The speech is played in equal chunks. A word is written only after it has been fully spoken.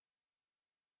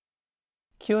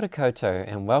Kia ora koutou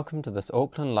and welcome to this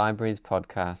Auckland Libraries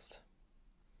podcast.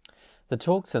 The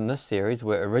talks in this series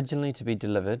were originally to be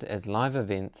delivered as live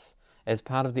events as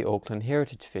part of the Auckland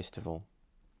Heritage Festival.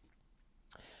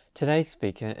 Today's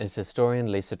speaker is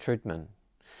historian Lisa Trudman.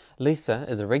 Lisa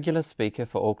is a regular speaker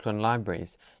for Auckland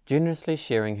Libraries, generously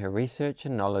sharing her research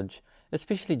and knowledge,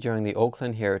 especially during the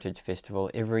Auckland Heritage Festival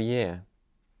every year.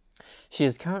 She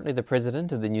is currently the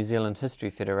president of the New Zealand History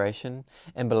Federation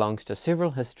and belongs to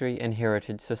several history and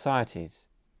heritage societies.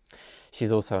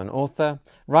 She's also an author,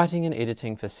 writing and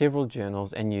editing for several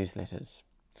journals and newsletters.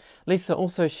 Lisa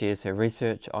also shares her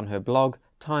research on her blog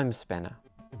Time Spanner.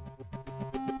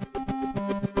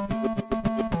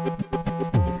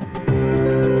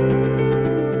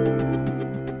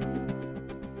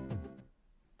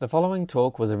 The following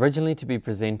talk was originally to be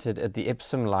presented at the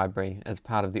Epsom Library as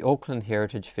part of the Auckland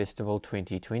Heritage Festival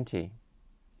 2020.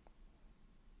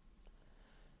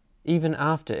 Even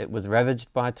after it was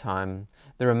ravaged by time,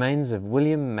 the remains of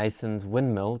William Mason's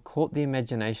windmill caught the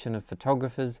imagination of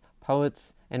photographers,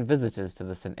 poets and visitors to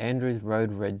the St Andrews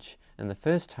Road Ridge in the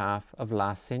first half of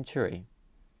last century.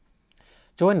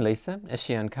 Join Lisa as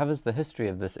she uncovers the history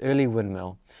of this early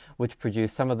windmill, which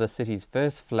produced some of the city's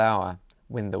first flour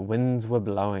when the winds were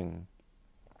blowing.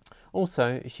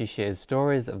 Also, she shares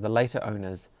stories of the later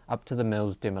owners up to the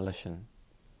mill's demolition.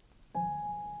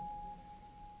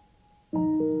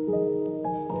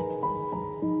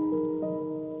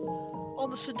 On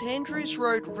the St Andrews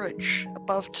Road Ridge,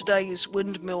 above today's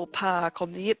Windmill Park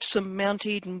on the Epsom Mount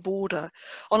Eden border,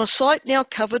 on a site now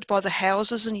covered by the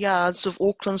houses and yards of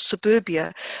Auckland's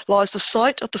suburbia, lies the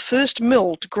site of the first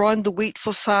mill to grind the wheat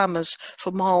for farmers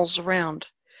for miles around.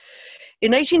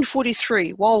 In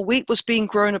 1843, while wheat was being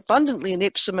grown abundantly in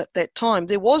Epsom at that time,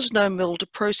 there was no mill to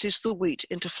process the wheat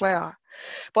into flour.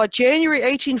 By January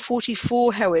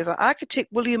 1844, however,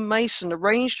 architect William Mason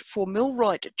arranged for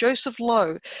millwright Joseph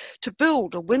Lowe to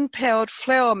build a wind-powered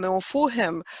flour mill for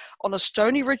him on a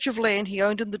stony ridge of land he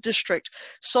owned in the district,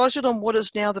 sited on what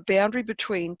is now the boundary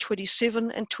between 27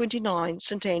 and 29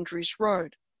 St Andrews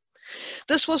Road.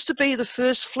 This was to be the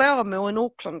first flour mill in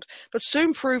Auckland, but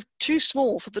soon proved too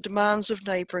small for the demands of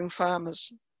neighbouring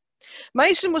farmers.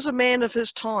 Mason was a man of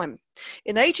his time.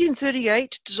 In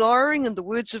 1838, desiring, in the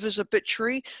words of his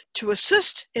obituary, to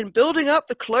assist in building up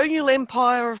the colonial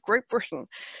empire of Great Britain,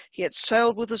 he had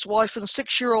sailed with his wife and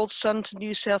 6-year-old son to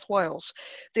New South Wales.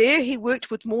 There he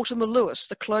worked with Mortimer Lewis,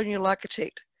 the colonial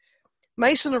architect.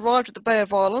 Mason arrived at the Bay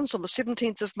of Islands on the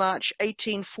 17th of March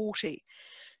 1840.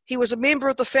 He was a member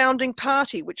of the founding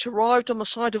party, which arrived on the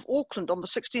site of Auckland on the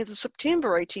 16th of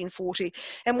September 1840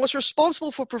 and was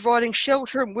responsible for providing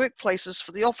shelter and workplaces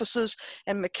for the officers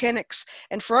and mechanics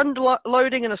and for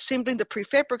unloading and assembling the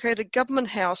prefabricated government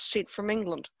house sent from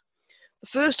England. The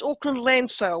first Auckland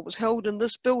land sale was held in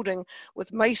this building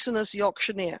with Mason as the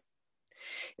auctioneer.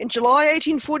 In July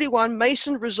 1841,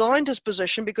 Mason resigned his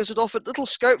position because it offered little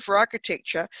scope for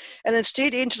architecture and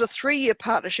instead entered a 3-year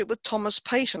partnership with Thomas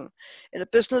Peyton in a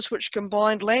business which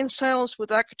combined land sales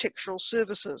with architectural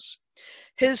services.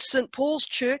 His St Paul's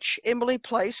Church, Emily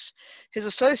Place, his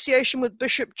association with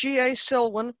Bishop G.A.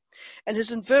 Selwyn, and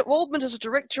his involvement as a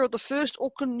director of the first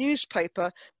Auckland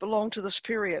newspaper belong to this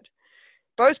period.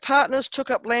 Both partners took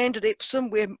up land at Epsom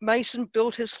where Mason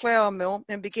built his flour mill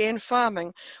and began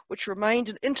farming, which remained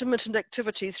an intermittent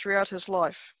activity throughout his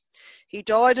life. He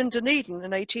died in Dunedin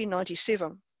in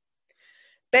 1897.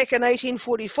 Back in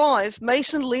 1845,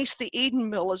 Mason leased the Eden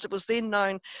Mill, as it was then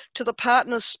known, to the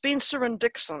partners Spencer and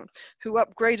Dixon, who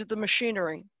upgraded the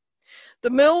machinery. The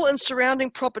mill and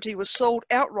surrounding property was sold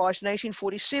outright in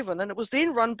 1847, and it was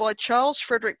then run by Charles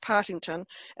Frederick Partington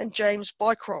and James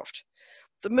Bycroft.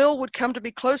 The mill would come to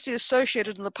be closely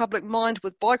associated in the public mind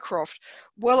with Bycroft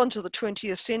well into the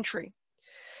 20th century.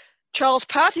 Charles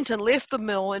Partington left the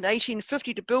mill in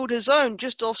 1850 to build his own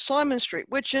just off Simon Street,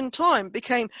 which in time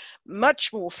became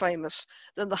much more famous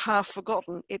than the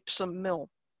half-forgotten Epsom Mill.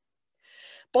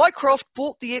 Bycroft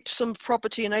bought the Epsom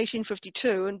property in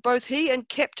 1852, and both he and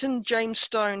Captain James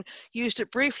Stone used it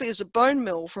briefly as a bone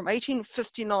mill from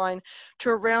 1859 to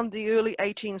around the early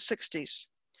 1860s.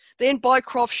 Then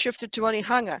Bycroft shifted to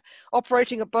Onehunga,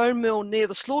 operating a bone mill near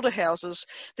the slaughterhouses,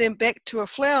 then back to a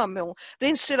flour mill,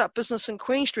 then set up business in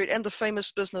Queen Street, and the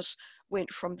famous business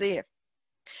went from there.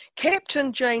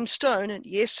 Captain James Stone, and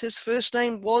yes, his first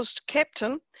name was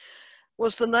Captain,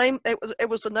 was the name. It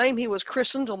was the name he was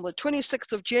christened on the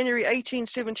 26th of January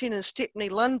 1817 in Stepney,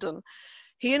 London.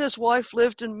 He and his wife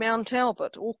lived in Mount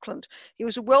Albert, Auckland. He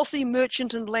was a wealthy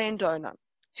merchant and landowner.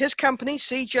 His company,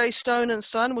 C.J. Stone and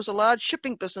Son, was a large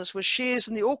shipping business with shares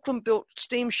in the Auckland-built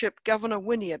steamship Governor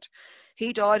Wynyard.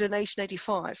 He died in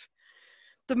 1885.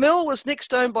 The mill was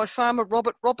next owned by farmer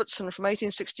Robert Robertson from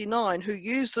 1869, who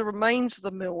used the remains of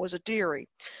the mill as a dairy.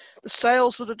 The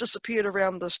sails would have disappeared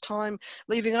around this time,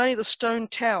 leaving only the stone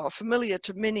tower, familiar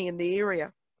to many in the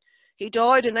area. He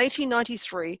died in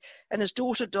 1893 and his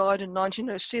daughter died in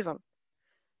 1907.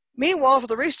 Meanwhile, for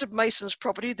the rest of Mason's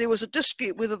property, there was a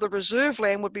dispute whether the reserve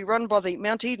land would be run by the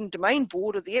Mount Eden Domain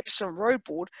Board or the Epsom Road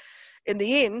Board. In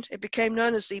the end, it became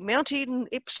known as the Mount Eden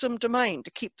Epsom Domain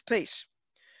to keep the peace.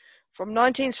 From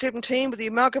 1917, with the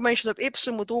amalgamation of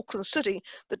Epsom with Auckland City,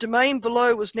 the domain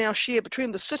below was now shared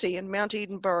between the city and Mount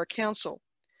Eden Borough Council.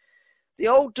 The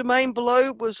old domain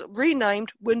below was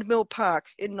renamed Windmill Park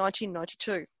in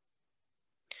 1992.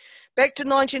 Back to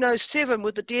 1907,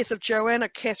 with the death of Joanna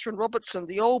Catherine Robertson,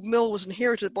 the old mill was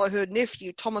inherited by her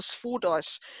nephew Thomas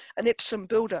Fordyce, an Epsom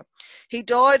builder. He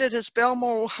died at his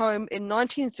Balmoral home in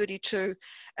 1932,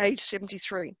 aged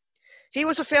 73. He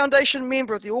was a foundation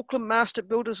member of the Auckland Master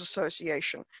Builders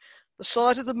Association. The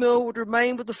site of the mill would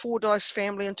remain with the Fordyce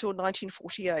family until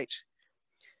 1948.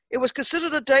 It was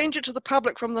considered a danger to the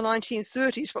public from the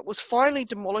 1930s, but was finally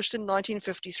demolished in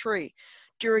 1953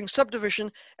 during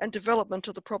subdivision and development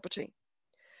of the property.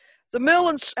 The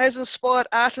mill has inspired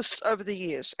artists over the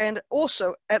years, and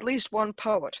also at least one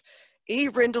poet, E.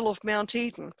 Rendell of Mount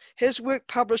Eden, his work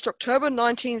published October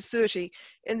 1930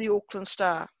 in the Auckland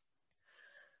Star.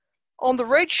 On the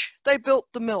ridge, they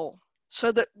built the mill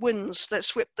so that winds that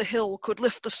swept the hill could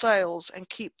lift the sails and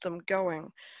keep them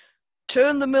going.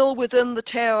 Turn the mill within the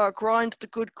tower, grind the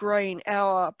good grain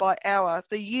hour by hour,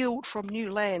 the yield from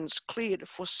new lands cleared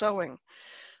for sowing.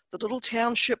 The little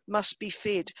township must be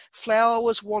fed, flour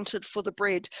was wanted for the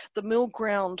bread, the mill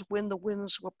ground when the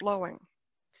winds were blowing.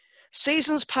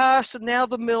 Seasons passed and now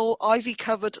the mill,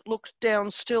 ivy-covered, looked down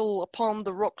still upon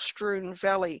the rock-strewn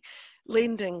valley,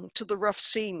 lending to the rough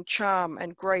scene charm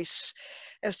and grace,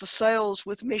 as the sails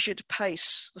with measured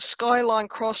pace, the skyline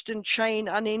crossed in chain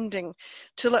unending,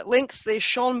 till at length there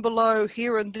shone below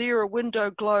here and there a window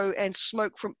glow and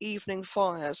smoke from evening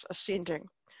fires ascending.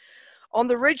 On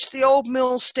the ridge the old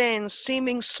mill stands,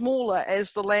 seeming smaller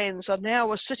as the lands are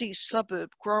now a city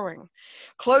suburb growing.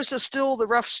 Closer still the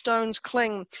rough stones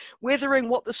cling, weathering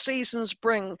what the seasons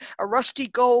bring, a rusty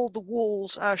gold the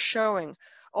walls are showing.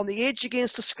 On the edge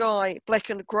against the sky,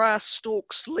 blackened grass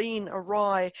stalks lean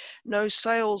awry, no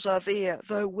sails are there,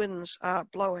 though winds are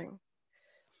blowing.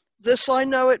 This I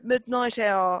know at midnight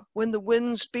hour, when the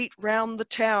winds beat round the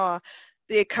tower,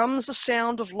 there comes the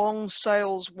sound of long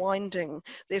sails winding,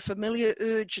 their familiar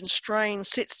urge and strain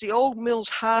sets the old mill's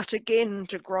heart again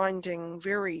to grinding,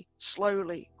 very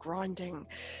slowly grinding.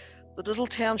 The little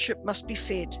township must be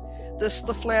fed, this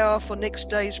the flour for next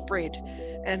day's bread,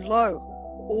 and lo,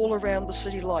 all around the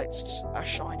city lights are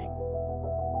shining.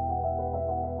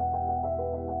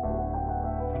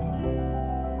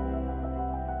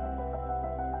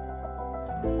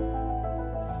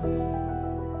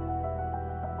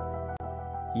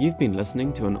 You've been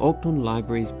listening to an Auckland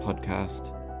Libraries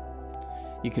podcast.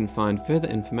 You can find further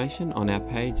information on our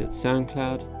page at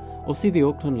SoundCloud or see the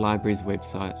Auckland Libraries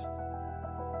website.